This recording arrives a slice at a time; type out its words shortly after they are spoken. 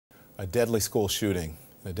A deadly school shooting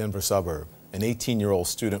in a Denver suburb. An 18-year-old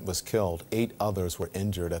student was killed. 8 others were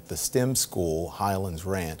injured at the STEM school, Highlands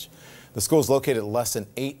Ranch. The school is located less than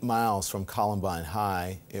 8 miles from Columbine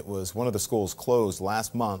High. It was one of the schools closed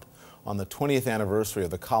last month on the 20th anniversary of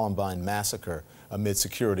the Columbine massacre amid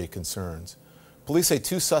security concerns. Police say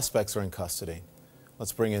 2 suspects are in custody.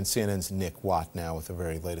 Let's bring in CNN's Nick Watt now with the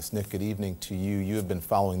very latest. Nick, good evening to you. You have been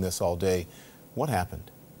following this all day. What happened?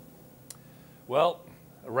 Well,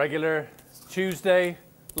 a regular Tuesday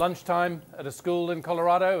lunchtime at a school in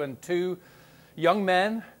Colorado, and 2 young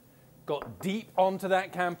men got deep onto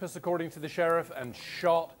that campus, according to the sheriff, and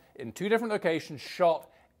shot in 2 different locations, shot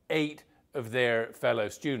 8 of their fellow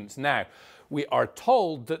students. Now, we are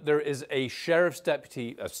told that there is a sheriff's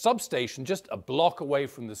deputy, a substation just a block away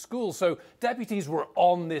from the school. So deputies were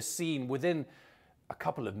on this scene within a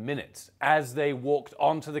couple of minutes. As they walked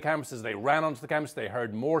onto the campus, as they ran onto the campus, they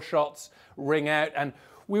heard more shots ring out. And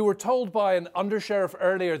we were told by an undersheriff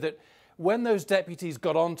earlier that when those deputies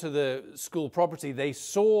got onto the school property, they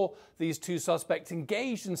saw these 2 suspects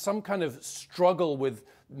engaged in some kind of struggle with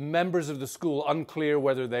members of the school, unclear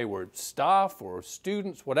whether they were staff or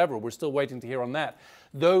students, whatever. We're still waiting to hear on that.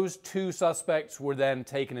 Those 2 suspects were then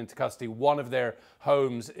taken into custody. One of their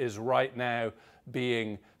homes is right now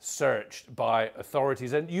being searched by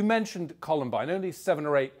authorities. And you mentioned Columbine, only 7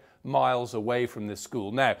 or 8 miles away from this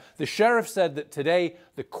school. Now, the sheriff said that today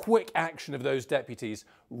the quick action of those deputies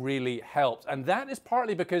really helped. And that is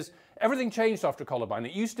partly because everything changed after Columbine.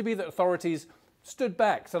 It used to be that authorities stood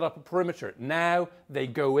back, set up a perimeter. Now they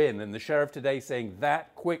go in. And the sheriff today saying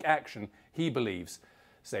that quick action, he believes,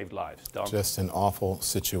 saved lives. Don? Just an awful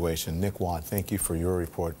situation. Nick Watt, thank you for your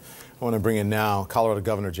report. I want to bring in now Colorado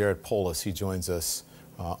Governor Jared Polis. He joins us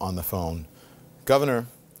on the phone. Governor,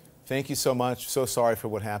 thank you so much. So sorry for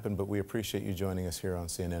what happened, but we appreciate you joining us here on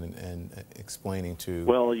CNN and explaining to...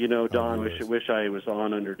 Well, you know, Don, wish I was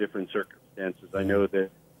on under different circumstances. I know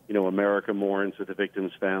that, you know, America mourns with the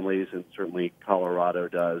victims' families, and certainly Colorado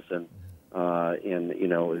does. And you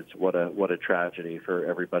know, it's what a tragedy for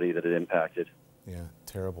everybody that it impacted. Yeah,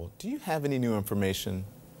 terrible. Do you have any new information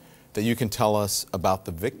that you can tell us about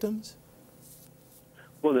the victims?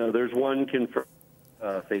 Well, no, there's one confirmed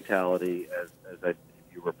fatality, as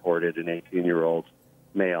you reported, an 18-year-old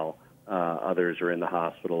male. Others are in the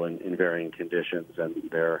hospital in varying conditions,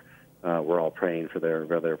 and we're all praying for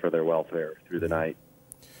their welfare through the night.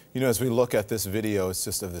 You know, as we look at this video, it's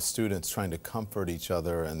just of the students trying to comfort each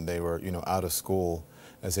other, and they were, you know, out of school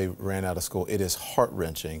as they ran out of school. It is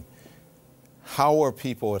heart-wrenching. How are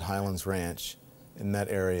people at Highlands Ranch in that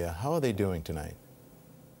area? How are they doing tonight?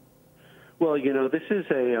 Well, you know, this is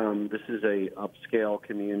a upscale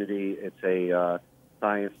community. It's a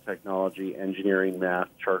science, technology, engineering, math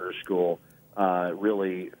charter school.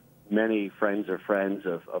 Really, many friends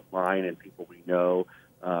of mine and people we know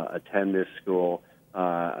attend this school.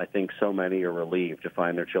 I think so many are relieved to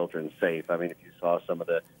find their children safe. I mean, if you saw some of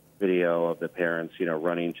the video of the parents, you know,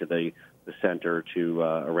 running to the center to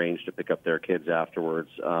arrange to pick up their kids afterwards,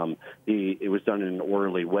 it was done in an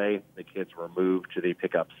orderly way. The kids were moved to the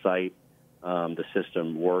pickup site. The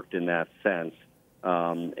system worked in that sense.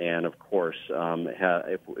 And of course,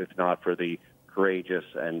 if not for the courageous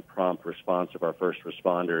and prompt response of our first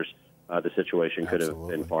responders, the situation could have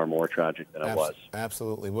been far more tragic than it was.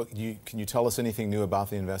 Absolutely. Can you tell us anything new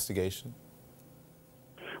about the investigation?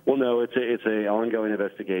 Well, no, it's an ongoing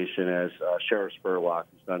investigation, as Sheriff Spurlock,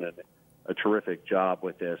 who's done a terrific job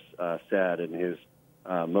with this, said in his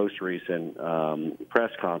most recent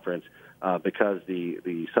press conference, because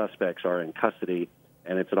the suspects are in custody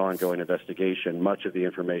and it's an ongoing investigation, much of the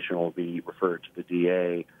information will be referred to the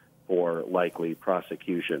DA for likely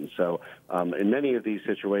prosecution. So in many of these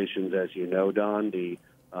situations, as you know, Don, the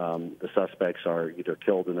suspects are either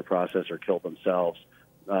killed in the process or killed themselves.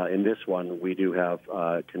 In this one, we do have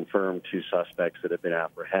confirmed 2 suspects that have been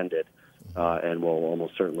apprehended and will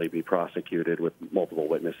almost certainly be prosecuted with multiple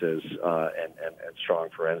witnesses and strong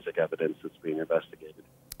forensic evidence that's being investigated.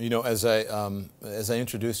 You know, as I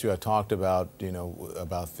introduced you, I talked about, you know,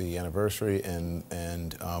 about the anniversary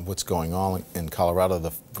and what's going on in Colorado,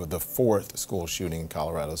 the 4th school shooting in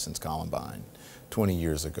Colorado since Columbine, 20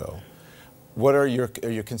 years ago. What are your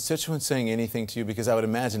constituents saying anything to you? Because I would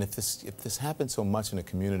imagine if this happened so much in a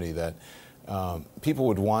community that people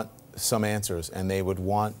would want some answers and they would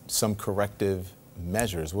want some corrective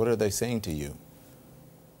measures. What are they saying to you?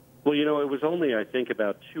 Well, you know, it was only, I think,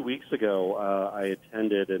 about 2 weeks ago I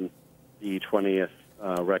attended the 20th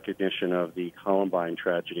recognition of the Columbine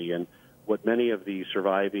tragedy. And what many of the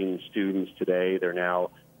surviving students today, they're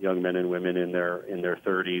now young men and women in their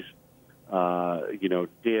 30s,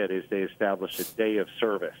 did is they established a day of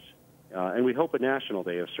service and we hope a national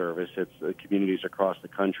day of service. It's communities across the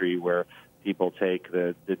country where people take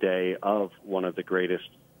the day of one of the greatest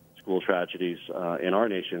school tragedies in our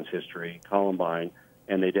nation's history, Columbine,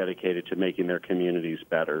 and they dedicate it to making their communities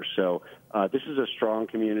better. So this is a strong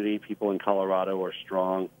community. People in Colorado are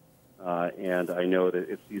strong, and I know that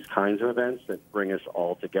it's these kinds of events that bring us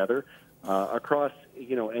all together across,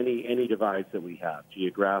 any divides that we have,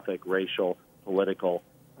 geographic, racial, political.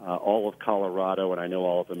 All of Colorado, and I know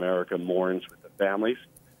all of America, mourns with the families.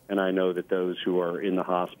 And I know that those who are in the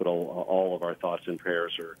hospital, all of our thoughts and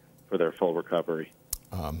prayers are for their full recovery.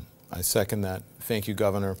 I second that. Thank you,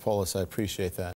 Governor Polis. I appreciate that.